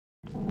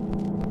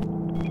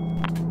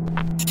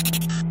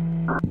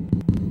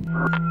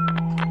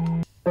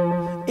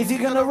If you're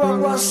gonna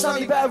run,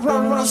 sonny, better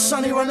run,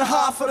 sonny, run a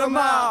half of the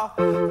mile.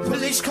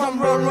 Police come,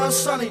 run,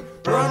 sonny,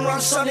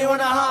 sonny,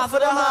 run a half of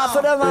the mile. If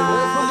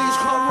police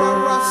come,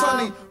 run,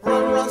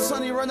 sonny,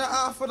 sonny, run a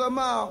half of the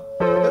mile.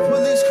 If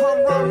police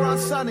come, run,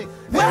 sonny.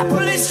 Where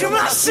police come,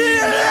 I see you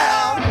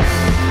now.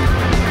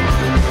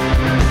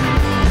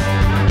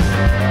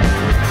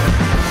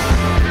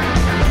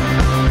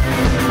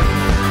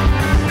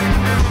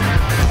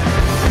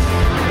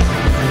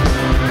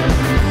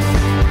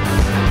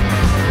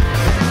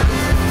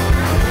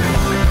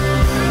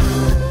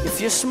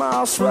 You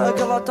smile, swear,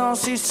 girl, I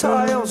dance these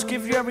tiles.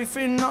 Give you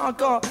everything that I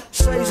got.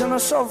 Stays on a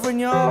sovereign,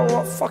 yeah,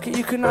 what? Fuck it,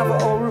 you can have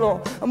it all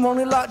lot. I'm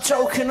only like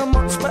joking, I'm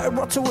much better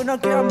at to win a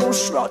gamble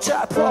slot.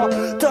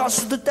 Jackpot,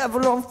 dance with the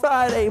devil on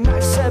Friday.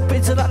 Max said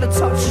bids are like the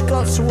touch she's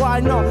got, so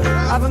why not?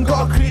 I haven't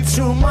got a creep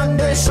till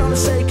Monday. Some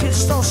say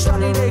kids don't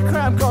study, they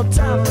cram,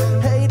 goddamn.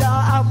 Hey,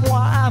 I'm what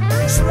I am.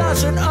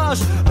 Slash and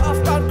us,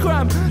 half done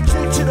cram.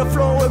 Two to the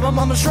floor with my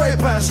mama's rape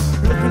ass.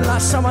 Looking like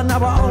someone now,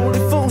 but only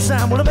fools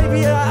am. Well,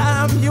 maybe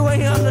I am, you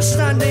ain't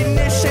understanding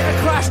this shit.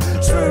 A crash,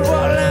 through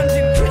what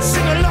landing, kids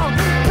sing along.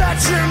 Bad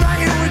tune, man,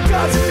 you with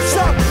guns.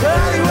 Stop,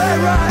 anywhere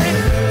riding.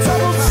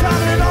 Double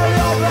time and all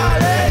your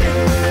riding.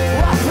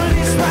 What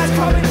policeman's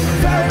coming?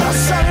 Very much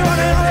sunny,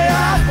 running on the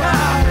half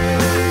mile.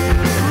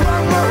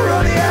 Run,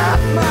 run the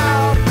half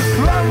mile.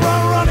 Run,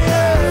 run the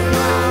half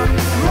mile.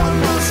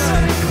 Run,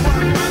 sunny.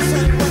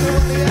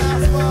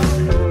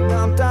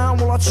 Now I'm down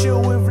while I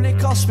chill with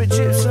liquor, spit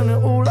chips and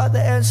it all like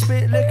the end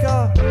spit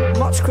liquor.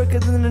 Much quicker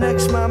than the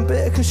next man,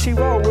 bitter cause she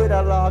roll with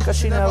her lager,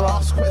 she never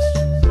asks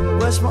questions.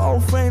 Where's my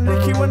old friend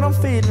Licky when I'm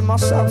feeling my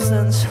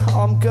substance?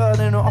 I'm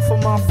girding off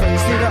of my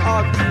face, need a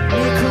hug,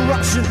 need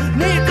corruption,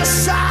 need the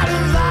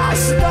silent lie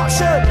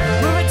seduction.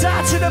 Move it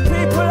down to the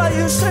people I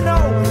used to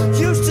know,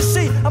 used to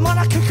see. I'm on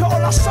a kicker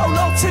or a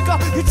solo ticker.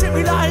 You treat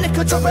me like a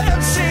liquor, drop an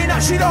MC, now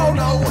she don't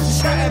know what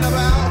she's chatting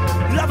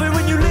about. Love it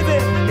when you live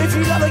it, if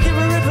you love it, give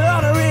a rip it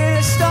on her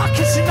ear. Start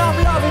kissing, I'm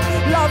loving,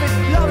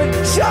 loving, loving.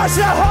 Shots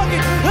are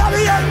hugging, love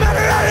it, young man,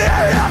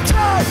 I'm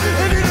cold.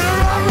 If you're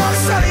gonna run,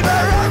 sunny,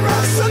 better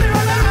run, sunny,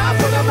 run the half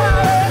of the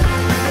mile.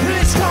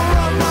 Please come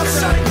run,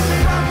 sunny,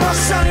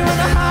 run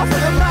the half of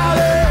the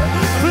mile.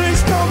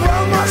 Please come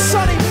run,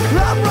 sunny,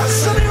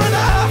 sunny, run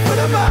the half of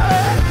the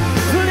mile.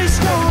 Please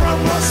come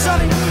run,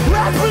 sunny,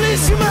 run,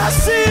 police, you must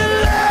see it.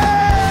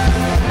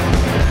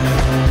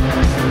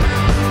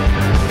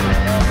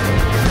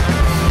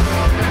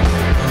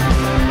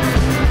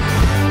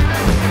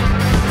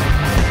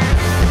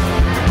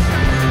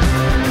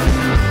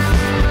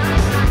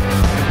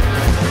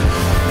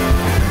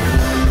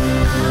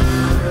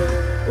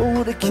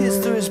 All the kids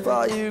do is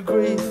buy you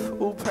grief.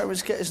 All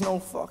parents get is no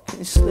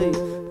fucking sleep.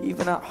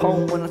 Even at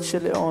home when I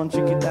chill it on,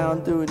 drink it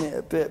down, doing it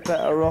a bit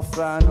better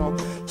offline. On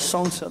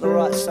songs at the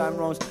right time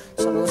wrongs.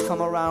 Someone's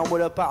come around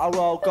with a battle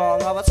roll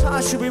gong. Other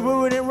times she'll be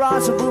ruining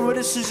rhymes and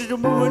ruining decisions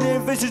and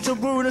ruining visions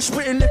and ruining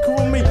spitting liquor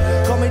on me.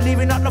 Got me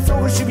leaving up the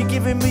floor and she be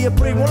giving me a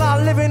breathe. Well,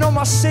 I'm living on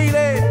my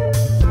ceiling.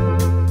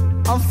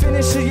 I'm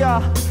finishing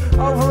ya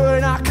over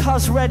in that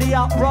cuz ready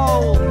up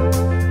roll.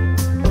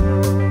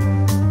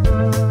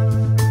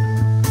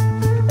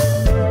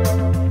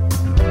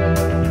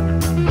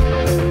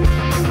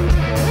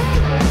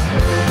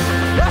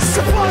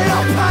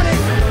 Panic,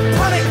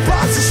 panic,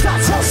 but to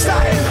start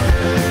toasting.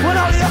 When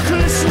all the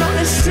oculus not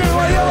this true,